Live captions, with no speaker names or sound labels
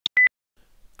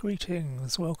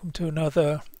Greetings, welcome to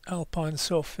another Alpine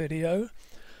Soft video.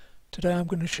 Today I'm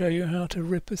going to show you how to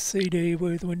rip a CD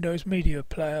with Windows Media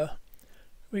Player.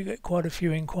 We get quite a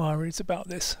few inquiries about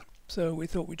this, so we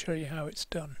thought we'd show you how it's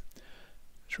done.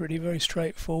 It's really very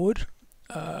straightforward.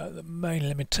 The main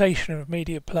limitation of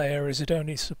Media Player is it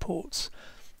only supports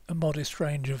a modest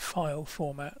range of file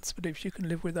formats, but if you can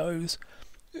live with those,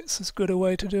 it's as good a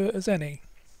way to do it as any.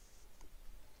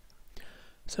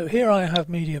 So here I have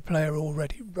Media Player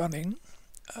already running.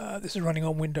 This is running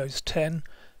on Windows 10.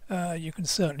 You can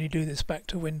certainly do this back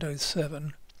to Windows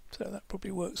 7, so that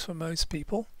probably works for most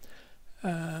people.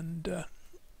 And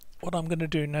what I'm going to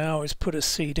do now is put a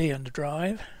CD on the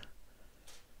drive,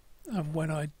 and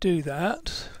when I do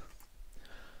that,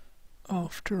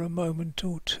 after a moment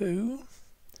or two,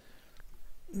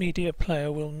 Media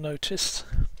Player will notice,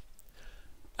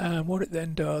 and what it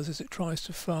then does is it tries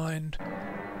to find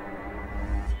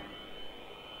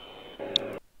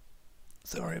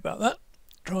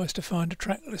tries to find a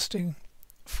track listing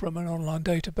from an online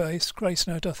database,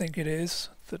 Gracenote I think it is,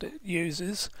 that it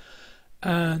uses,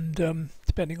 and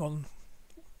depending on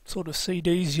sort of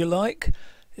CDs you like,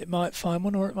 it might find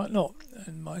one or it might not.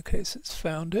 In my case it's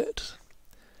found it.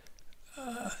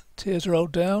 Tears Roll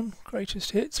Down,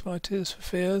 Greatest Hits by Tears for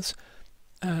Fears,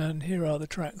 and here are the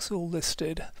tracks all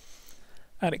listed.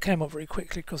 And it came up very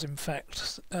quickly because in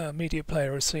fact Media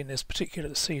Player has seen this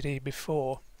particular CD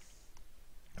before.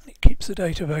 It keeps a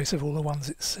database of all the ones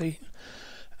it's seen,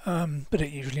 but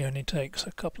it usually only takes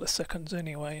a couple of seconds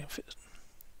anyway if it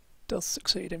does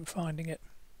succeed in finding it.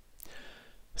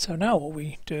 So now what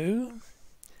we do,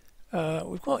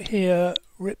 we've got here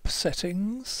RIP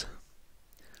settings.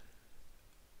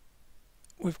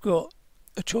 We've got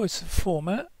a choice of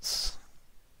formats.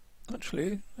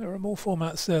 Actually, there are more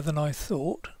formats there than I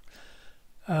thought.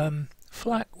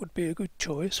 FLAC would be a good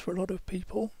choice for a lot of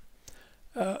people.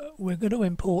 We're going to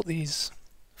import these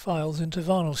files into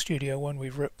Vinyl Studio when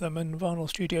we've ripped them, and Vinyl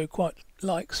Studio quite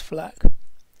likes FLAC,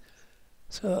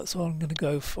 so that's what I'm going to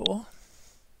go for.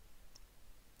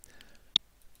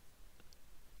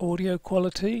 Audio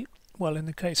quality, well, in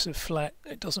the case of FLAC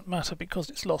it doesn't matter because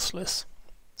it's lossless,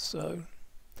 so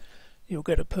you'll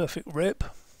get a perfect rip,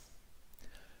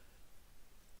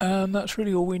 and that's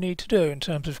really all we need to do in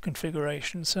terms of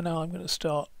configuration. So now I'm going to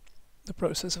start the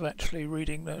process of actually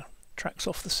reading the tracks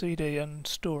off the CD and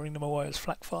storing them away as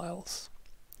FLAC files.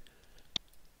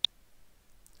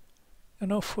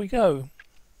 And off we go.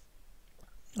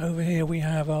 Over here we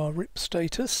have our RIP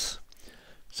status.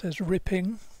 It says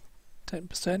ripping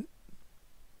 10%,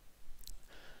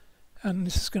 and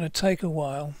this is going to take a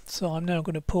while, so I'm now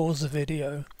going to pause the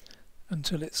video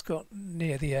until it's got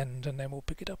near the end and then we'll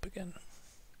pick it up again.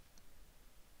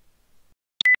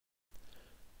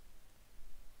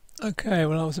 Okay,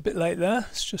 well I was a bit late there,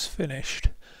 it's just finished.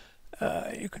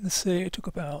 You can see it took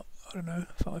about, I don't know,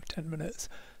 5-10 minutes,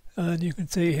 and you can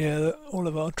see here that all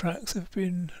of our tracks have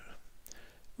been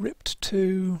ripped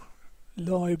to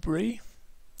library.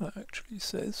 That actually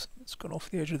says, it's gone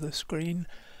off the edge of the screen,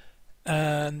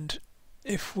 and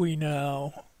if we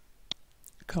now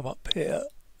come up here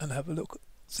and have a look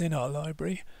what's in our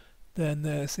library, then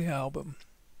there's the album,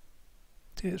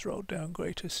 Tears Roll Down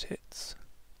Greatest Hits.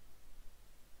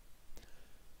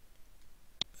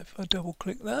 If I double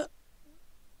click that,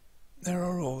 there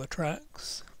are all the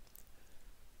tracks,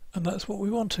 and that's what we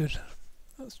wanted.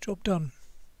 That's job done.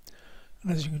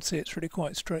 And as you can see, it's really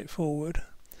quite straightforward.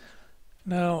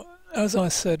 Now, as I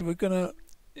said, we're going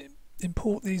to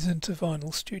import these into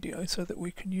Vinyl Studio so that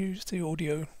we can use the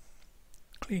audio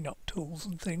cleanup tools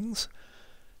and things.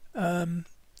 And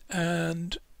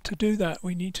to do that,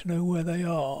 we need to know where they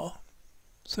are.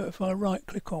 So if I right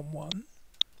click on one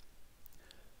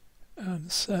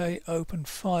and say open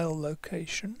file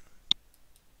location,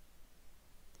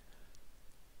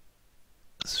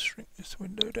 let's shrink this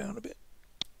window down a bit,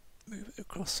 move it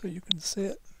across so you can see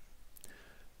it.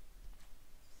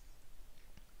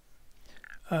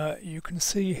 You can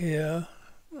see here,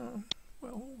 well,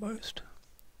 almost.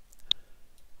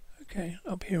 Okay,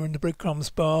 up here in the breadcrumbs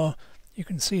bar, you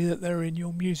can see that they're in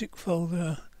your music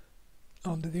folder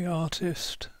under the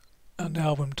artist and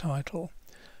album title.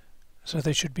 So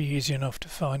they should be easy enough to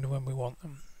find when we want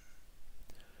them.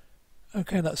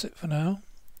 Okay, that's it for now.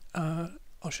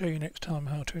 I'll show you next time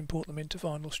how to import them into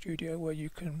Vinyl Studio, where you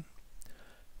can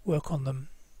work on them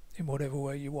in whatever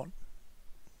way you want.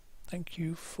 Thank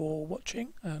you for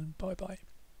watching, and bye bye.